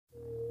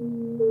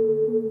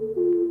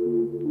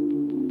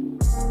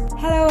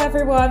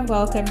everyone,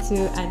 welcome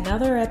to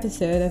another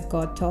episode of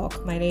God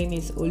Talk. My name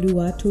is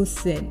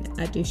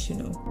Oluwatosin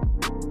Additional.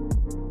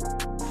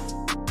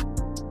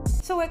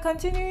 So we're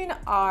continuing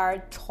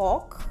our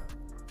talk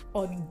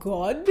on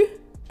God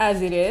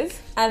as it is,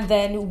 and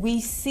then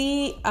we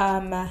see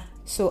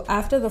so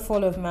after the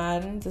fall of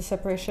man, the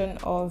separation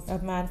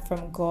of man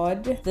from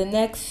God, the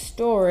next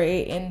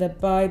story in the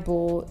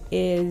Bible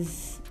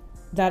is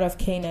that of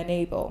Cain and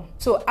Abel.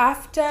 So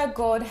after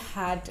God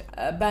had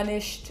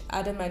banished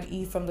Adam and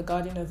Eve from the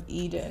Garden of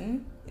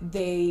Eden,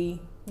 they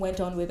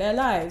went on with their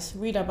lives.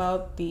 Read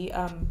about the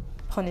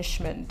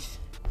punishment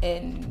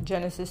in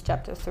Genesis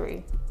chapter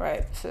 3,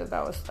 right? So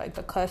that was like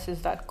the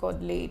curses that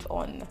God laid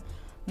on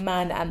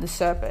man and the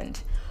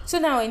serpent. So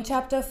now in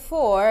chapter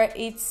 4,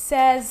 it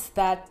says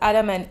that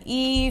Adam and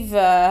Eve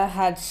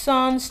had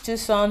two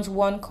sons,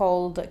 one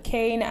called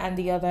Cain and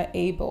the other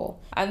Abel.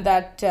 And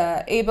that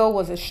Abel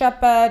was a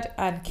shepherd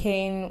and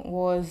Cain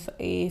was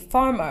a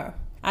farmer.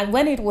 And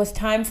when it was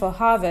time for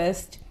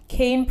harvest,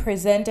 Cain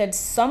presented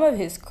some of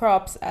his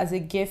crops as a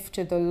gift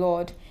to the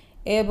Lord.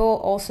 Abel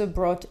also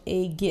brought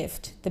a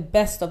gift, the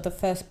best of the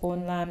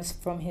firstborn lambs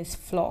from his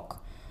flock.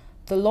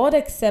 The Lord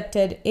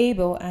accepted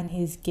Abel and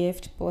his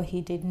gift, but he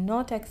did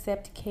not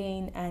accept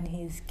Cain and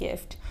his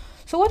gift.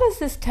 So what does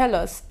this tell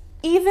us?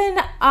 Even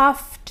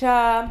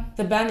after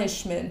the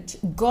banishment,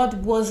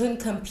 God wasn't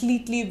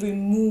completely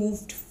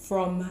removed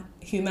from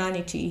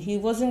humanity. He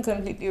wasn't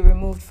completely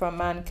removed from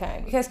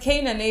mankind, because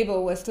Cain and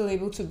Abel were still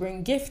able to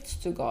bring gifts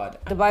to God.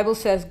 The Bible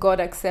says God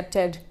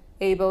accepted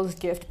Abel's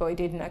gift, but he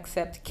didn't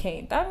accept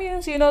Cain. That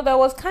means, there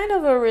was kind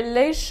of a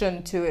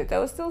relation to it. There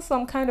was still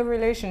some kind of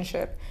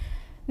relationship.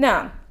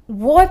 Now,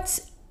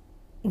 what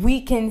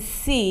we can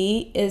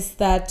see is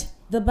that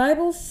the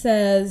Bible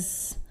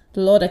says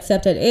the Lord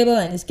accepted Abel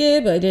and his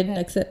gift, but he didn't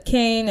accept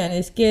Cain and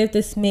his gift.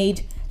 This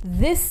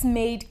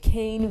made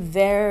Cain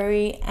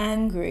very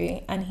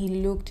angry, and he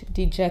looked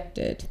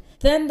dejected.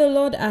 Then the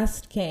Lord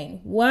asked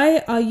Cain, "Why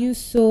are you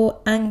so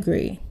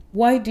angry?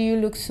 Why do you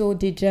look so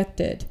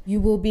dejected? You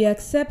will be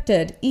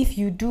accepted if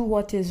you do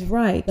what is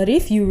right. But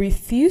if you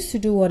refuse to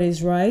do what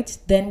is right,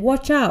 then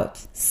watch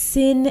out.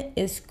 Sin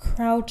is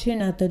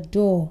crouching at the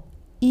door,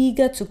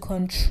 eager to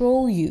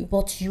control you,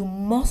 but you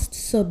must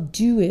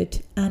subdue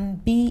it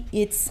and be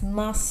its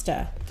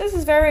master." This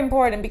is very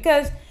important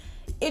because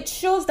it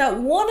shows that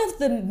one of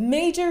the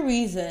major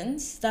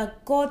reasons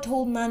that God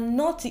told man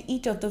not to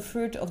eat of the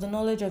fruit of the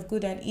knowledge of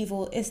good and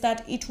evil is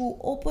that it will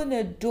open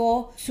a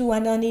door to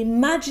an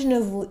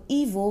unimaginable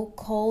evil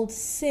called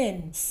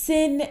sin.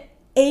 Sin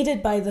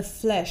aided by the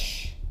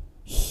flesh.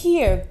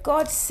 Here,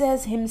 God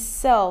says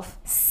himself,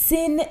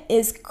 sin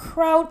is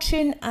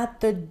crouching at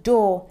the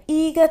door,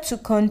 eager to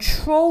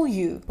control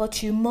you,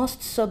 but you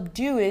must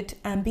subdue it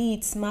and be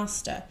its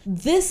master.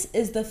 This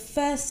is the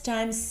first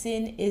time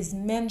sin is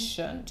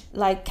mentioned,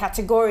 like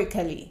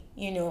categorically,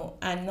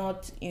 and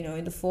not,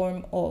 in the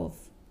form of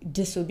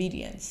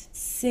disobedience.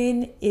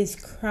 Sin is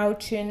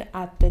crouching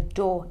at the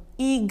door,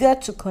 eager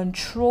to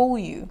control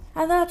you.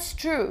 And that's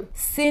true.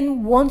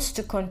 Sin wants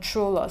to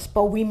control us,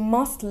 but we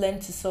must learn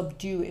to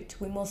subdue it.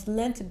 We must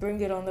learn to bring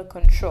it under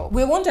control.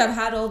 We wouldn't have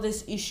had all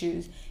these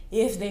issues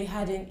if they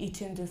hadn't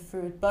eaten the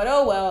fruit. But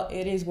oh well,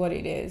 it is what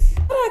it is.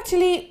 What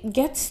actually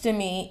gets to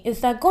me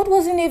is that God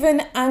wasn't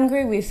even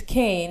angry with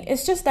Cain.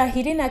 It's just that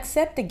he didn't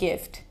accept the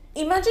gift.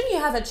 Imagine you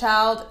have a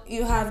child,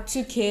 you have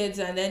two kids,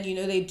 and then,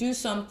 they do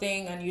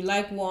something and you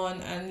like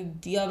one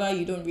and the other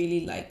you don't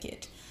really like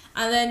it.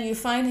 And then you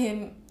find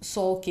him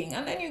sulking.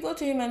 And then you go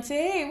to him and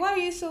say, "Hey, why are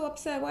you so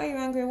upset? Why are you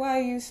angry? Why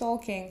are you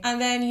sulking?"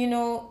 And then,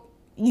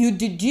 you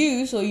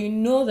deduce or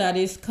that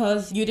it's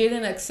because you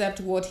didn't accept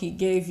what he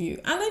gave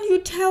you. And then you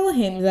tell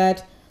him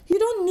that you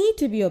don't need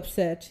to be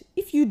upset.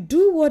 If you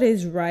do what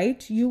is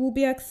right, you will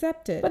be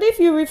accepted. But if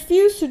you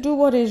refuse to do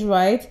what is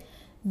right,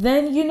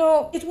 then,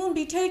 it won't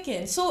be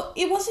taken. So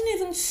it wasn't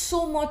even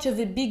so much of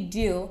a big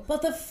deal.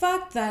 But the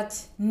fact that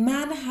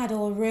man had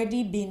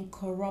already been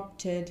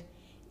corrupted,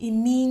 it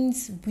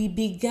means we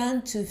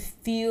began to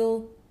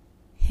feel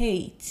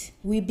hate.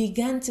 We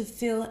began to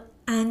feel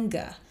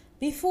anger.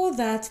 Before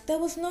that, there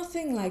was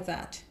nothing like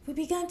that. We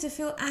began to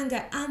feel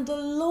anger. And the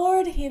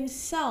Lord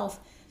himself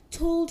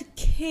told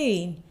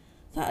Cain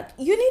that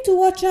you need to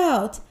watch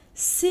out.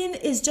 Sin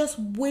is just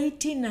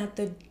waiting at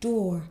the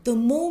door. The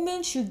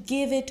moment you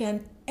give it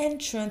an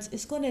entrance,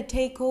 it's going to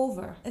take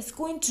over. It's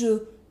going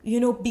to,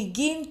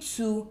 begin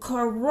to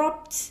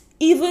corrupt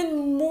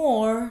even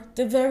more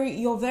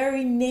your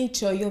very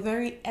nature, your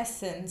very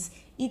essence.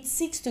 It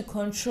seeks to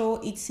control,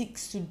 it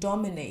seeks to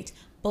dominate,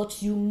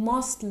 but you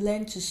must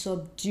learn to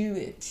subdue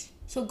it.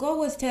 So God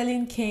was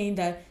telling Cain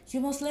that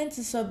you must learn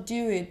to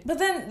subdue it. But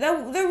then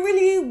there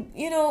really,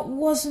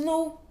 was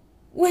no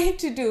way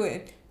to do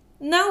it.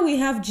 Now we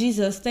have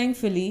Jesus,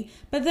 thankfully.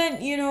 But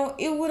then,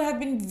 it would have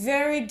been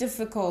very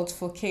difficult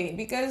for Cain,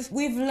 because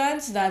we've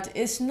learned that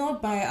it's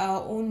not by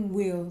our own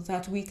will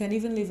that we can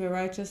even live a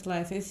righteous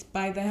life. It's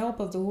by the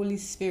help of the Holy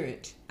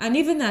Spirit. And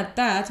even at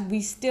that,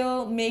 we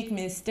still make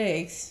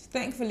mistakes.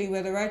 Thankfully,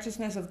 we're the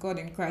righteousness of God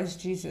in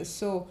Christ Jesus.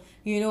 So,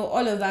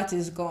 all of that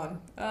is gone.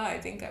 I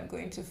think I'm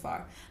going too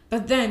far.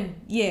 But then,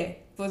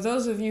 for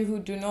those of you who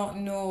do not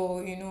know,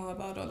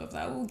 about all of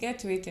that, we'll get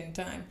to it in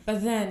time.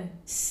 But then,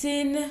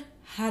 sin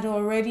had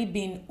already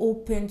been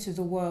open to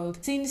the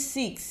world. Sin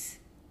seeks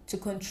to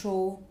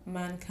control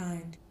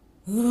mankind.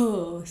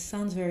 Oh,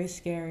 sounds very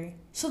scary.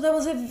 So there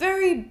was a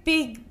very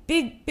big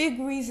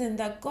reason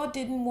that God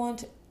didn't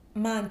want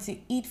man to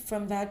eat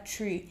from that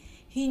tree.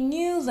 He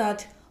knew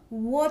that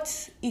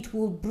what it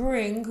will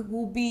bring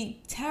will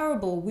be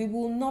terrible. We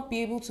will not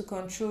be able to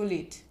control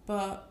it.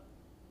 But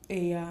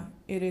yeah,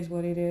 it is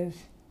what it is.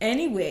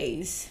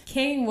 Anyways,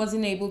 Cain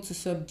wasn't able to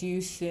subdue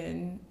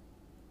sin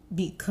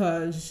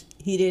because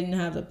he didn't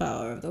have the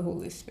power of the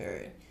Holy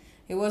Spirit.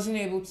 He wasn't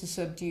able to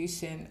subdue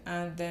sin,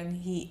 and then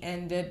he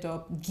ended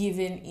up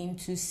giving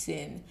into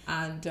sin.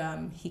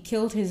 And he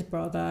killed his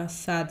brother,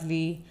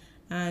 sadly,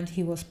 and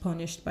he was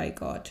punished by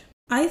God.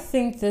 I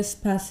think this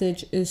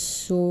passage is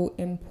so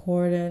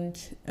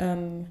important.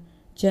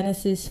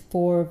 Genesis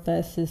 4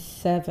 verses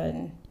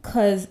 7,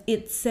 because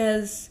it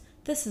says,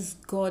 this is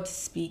God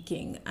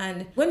speaking.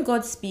 And when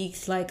God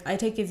speaks, I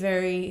take it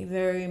very,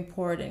 very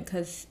important,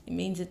 because it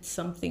means it's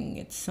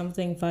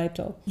something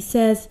vital. He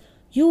says,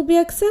 you'll be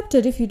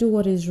accepted if you do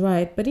what is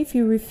right, but if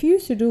you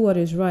refuse to do what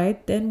is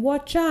right, then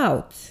watch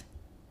out.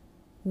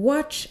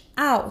 Watch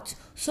out.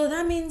 So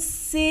that means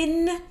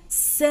sin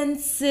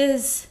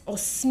senses or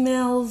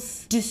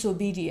smells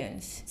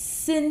disobedience.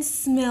 Sin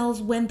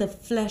smells when the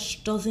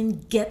flesh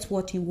doesn't get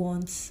what he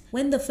wants.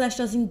 When the flesh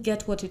doesn't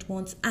get what it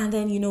wants, and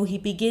then he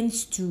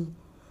begins to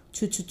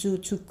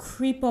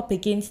creep up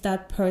against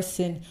that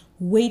person,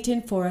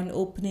 waiting for an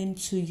opening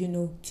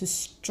to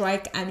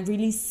strike and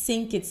really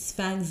sink its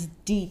fangs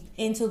deep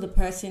into the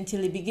person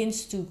till it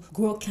begins to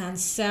grow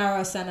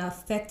cancerous and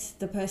affect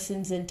the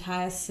person's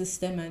entire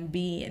system and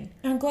being.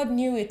 And God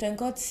knew it, and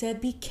God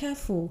said, be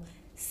careful.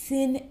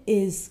 Sin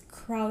is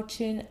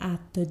crouching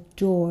at the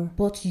door,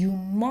 but you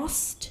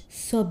must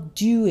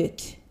subdue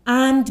it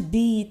and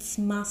be its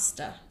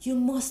master. You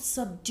must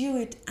subdue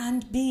it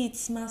and be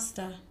its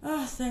master.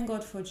 Thank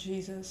God for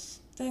Jesus.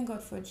 Thank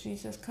God for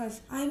Jesus.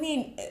 Because,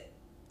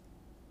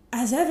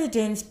 as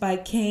evidenced by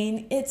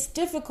Cain, it's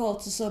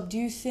difficult to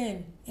subdue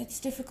sin.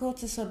 It's difficult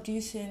to subdue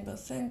sin, but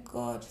thank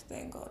God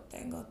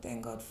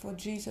for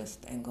Jesus.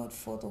 Thank God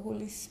for the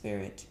Holy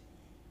Spirit.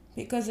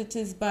 Because it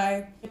is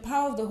by the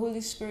power of the Holy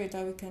Spirit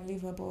that we can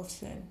live above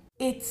sin.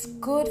 It's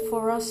good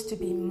for us to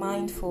be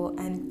mindful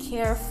and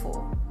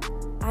careful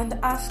and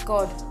ask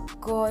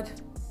God,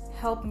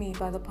 help me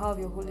by the power of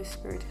your Holy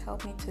Spirit.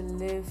 Help me to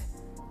live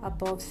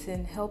above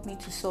sin. Help me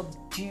to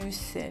subdue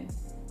sin.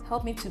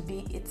 Help me to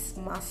be its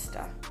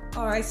master.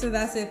 All right, so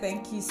that's it.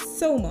 Thank you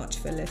so much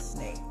for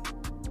listening.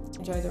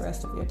 Enjoy the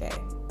rest of your day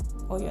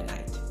or your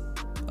night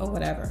or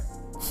whatever.